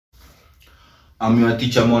I'm your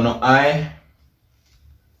teacher Mono I.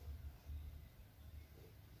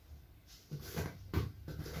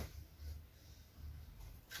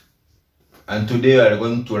 And today we are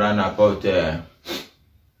going to learn about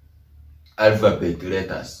alphabet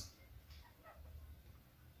letters.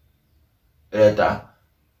 Letter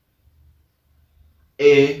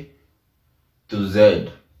A to Z.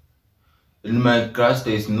 In my class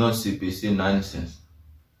there is no CPC nonsense.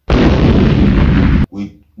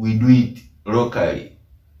 We do it locally,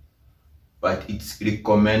 but it's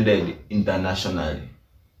recommended internationally.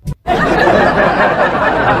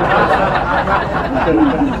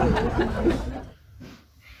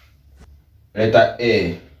 Letter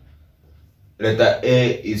A. Letter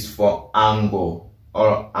A is for angle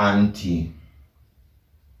or anti.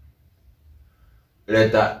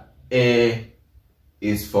 Letter A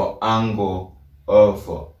is for angle or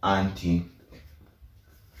for anti.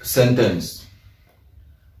 Sentence.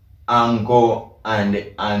 Angle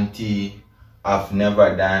and anti have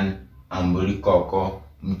never done ambulikoko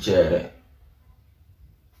mchere.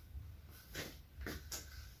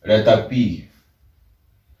 Letter P.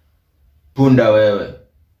 Punda wewe.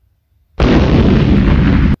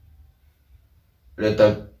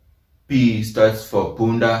 Letter P starts for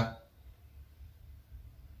punda.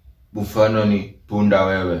 Mfano ni punda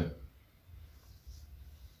wewe.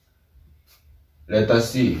 Letter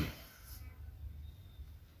C.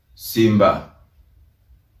 Simba.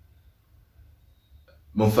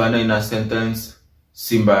 Mfano in a sentence,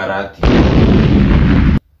 Simba rati.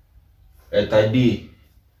 Letter D.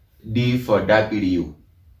 D for W.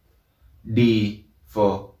 D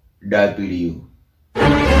for W.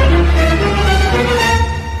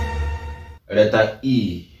 Letter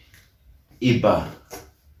E. Iba.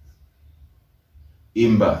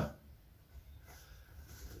 Imba.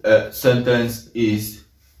 Sentence is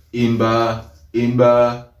Imba,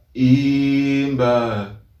 Imba,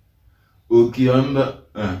 Imba. Ukiimba,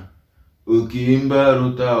 Ukiimba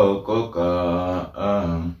ruta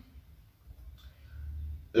okoka.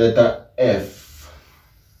 Letter F.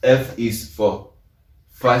 F is for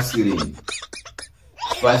Vaseline.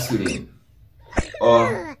 Vaseline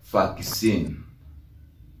or vaccine.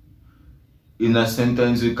 In a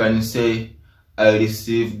sentence you can say, I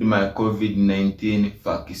received my COVID-19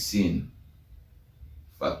 vaccine.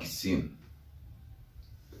 Vaccine.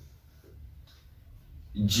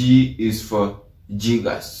 G is for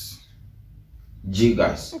jiggers.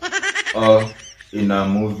 Jiggers. Or in a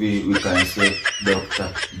movie we can say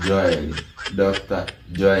Dr. Joel. Dr.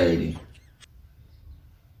 Joel.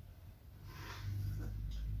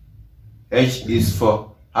 H is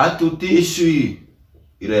for hatutishui.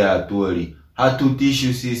 Ile hatuoli.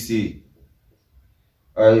 Hatutishu sisi.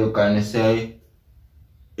 Or you can say,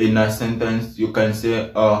 in a sentence, you can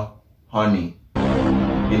say, oh, honey.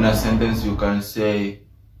 In a sentence, you can say,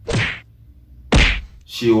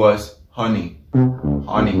 she was honey.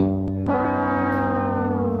 Honey.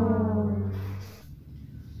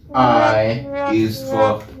 I is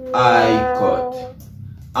for I-cut.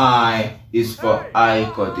 I is for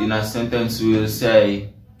I-cut. In a sentence, we will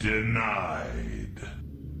say, denied.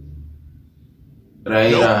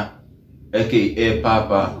 Raira, aka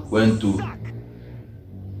Papa, went to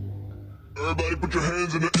Everybody put your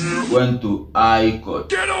hands in the air. Went to I-cut.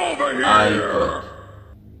 Get over here. I-cut.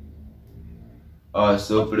 Or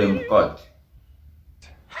Supreme Court.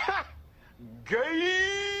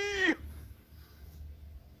 Gay.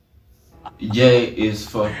 J is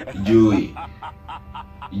for Joey.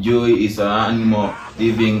 Joey is an animal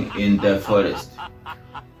living in the forest.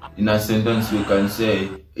 In a sentence we can say,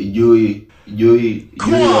 Joey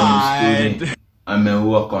wa msituni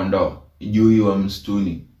ameua kondoo. Joey wa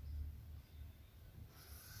msituni.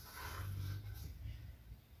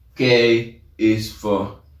 K is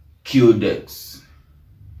for Codex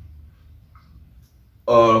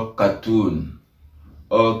or cartoon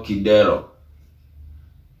or kidero.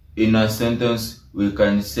 In a sentence we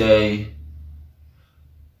can say,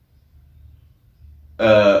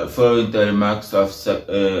 following the remarks of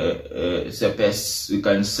Sepes, we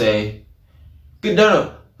can say,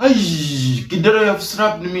 Kidero, Kidero, you have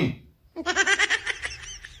slapped me.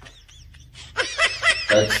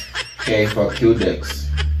 That's K for Codex.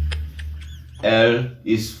 L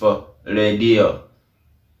is for radio.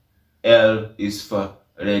 L is for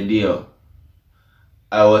radio.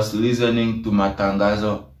 I was listening to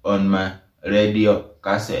matangazo on my radio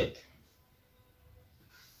cassette.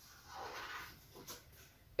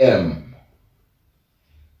 M.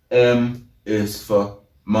 M is for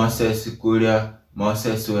Moses Kuria,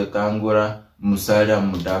 Moses Wetangura, Musalia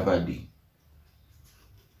Mudavadi.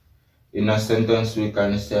 In a sentence we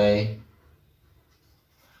can say,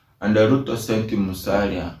 And the Ruto sent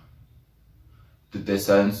Musalia to the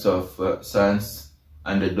sons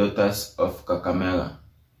and the daughters of Kakamega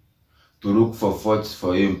to look for votes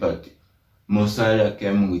for him, but Musalia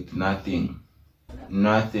came with nothing.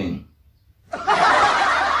 Nothing.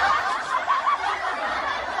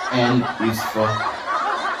 N is for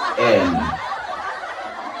N.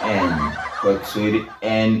 N. But sorry,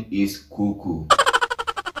 N is cuckoo.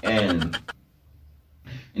 N.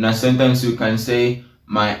 In a sentence you can say,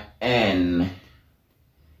 my N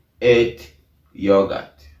ate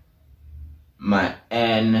yogurt. My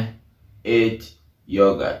N ate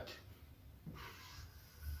yogurt.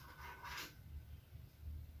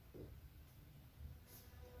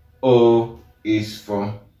 O is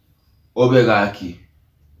for Obegaki.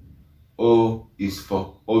 O is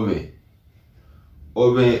for Obe.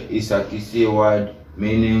 Obe is a Kisii word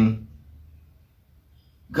meaning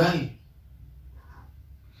guy.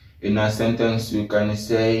 In a sentence we can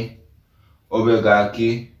say,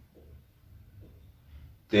 Obegaki,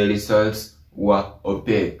 the results were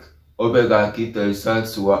opaque. Obegaki, the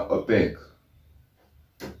results were opaque.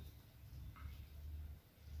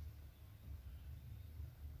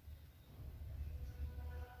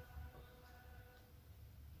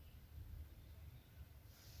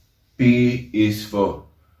 P is for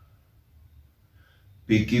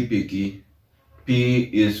Piki Piki. P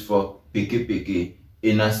is for Piki Piki.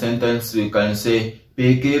 In a sentence we can say,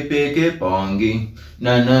 Piki Piki Pongi.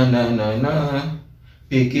 Na na na na na.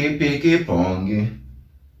 Piki Piki Pongi.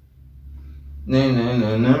 Na na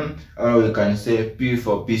na na. Or we can say P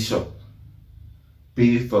for Bishop.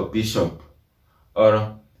 P for Bishop.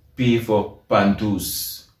 Or P for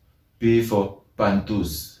Pantus. P for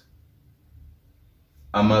Pantus.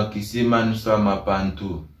 I'm a Kisii man, so I'm a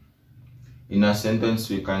Pantu. In a sentence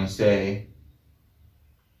we can say,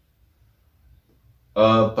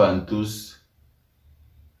 all Pantus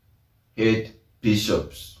hate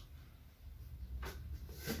bishops.